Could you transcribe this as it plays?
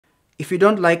If you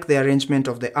don't like the arrangement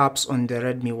of the apps on the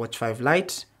Redmi Watch 5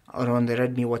 Lite or on the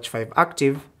Redmi Watch 5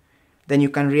 Active, then you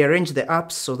can rearrange the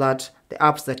apps so that the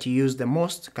apps that you use the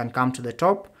most can come to the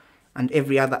top and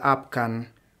every other app can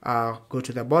go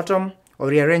to the bottom, or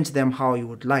rearrange them how you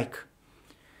would like.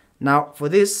 Now for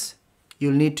this,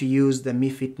 you'll need to use the Mi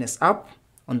Fitness app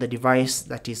on the device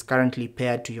that is currently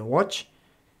paired to your watch.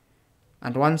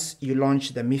 And once you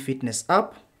launch the Mi Fitness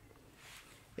app,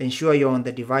 ensure you're on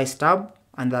the device tab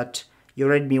and that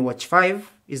your Redmi Watch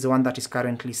 5 is the one that is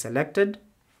currently selected.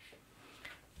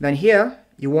 Then here,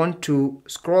 you want to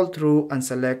scroll through and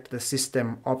select the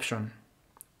system option.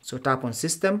 So tap on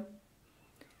system,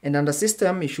 and under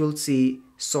system, you should see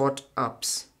sort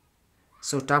apps.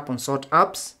 So tap on sort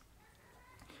apps,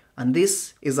 and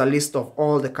this is a list of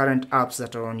all the current apps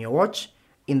that are on your watch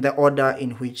in the order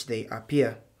in which they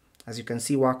appear. As you can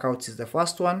see, workouts is the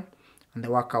first one, and the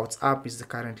workouts app is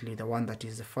currently the one that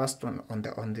is the first one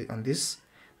on this.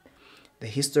 The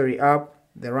history app,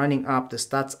 the running app, the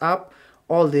stats app,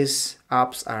 all these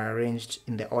apps are arranged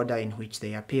in the order in which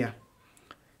they appear.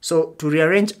 So to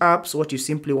rearrange apps, what you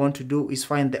simply want to do is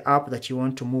find the app that you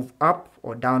want to move up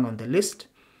or down on the list,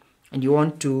 and you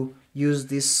want to use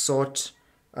this sort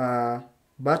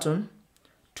button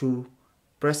to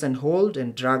press and hold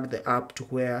and drag the app to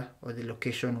where, or the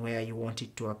location where you want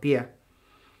it to appear.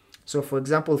 So for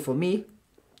example, for me,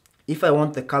 if I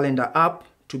want the calendar app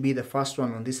to be the first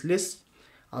one on this list,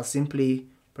 I'll simply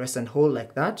press and hold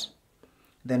like that,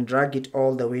 then drag it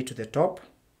all the way to the top.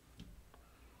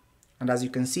 And as you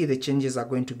can see, the changes are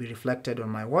going to be reflected on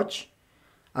my watch.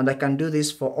 And I can do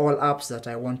this for all apps that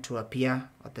I want to appear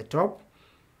at the top.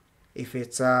 If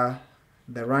it's the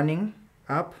running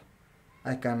app,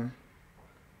 I can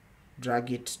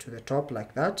drag it to the top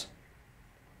like that.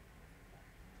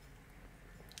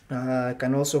 I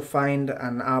can also find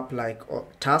an app like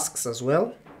tasks as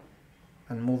well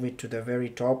and move it to the very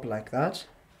top like that.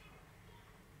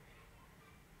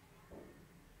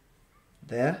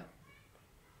 There.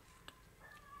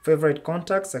 Favorite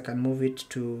contacts, I can move it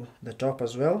to the top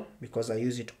as well because I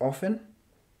use it often.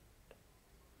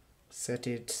 Set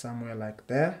it somewhere like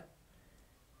there.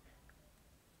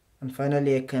 And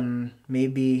finally, I can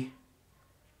maybe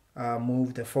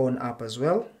move the phone app as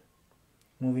well.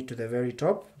 Move it to the very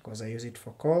top because I use it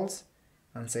for calls,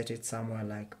 and set it somewhere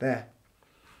like there.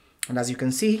 And as you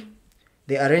can see,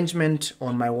 the arrangement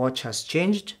on my watch has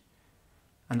changed.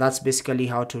 And that's basically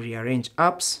how to rearrange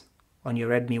apps on your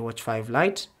Redmi Watch 5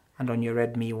 Lite and on your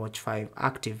Redmi Watch 5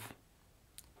 Active.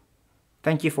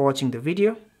 Thank you for watching the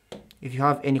video. If you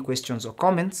have any questions or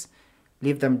comments,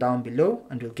 leave them down below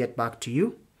and we'll get back to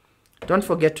you. Don't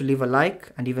forget to leave a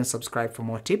like and even subscribe for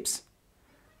more tips.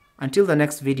 Until the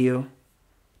next video,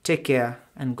 take care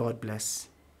and God bless.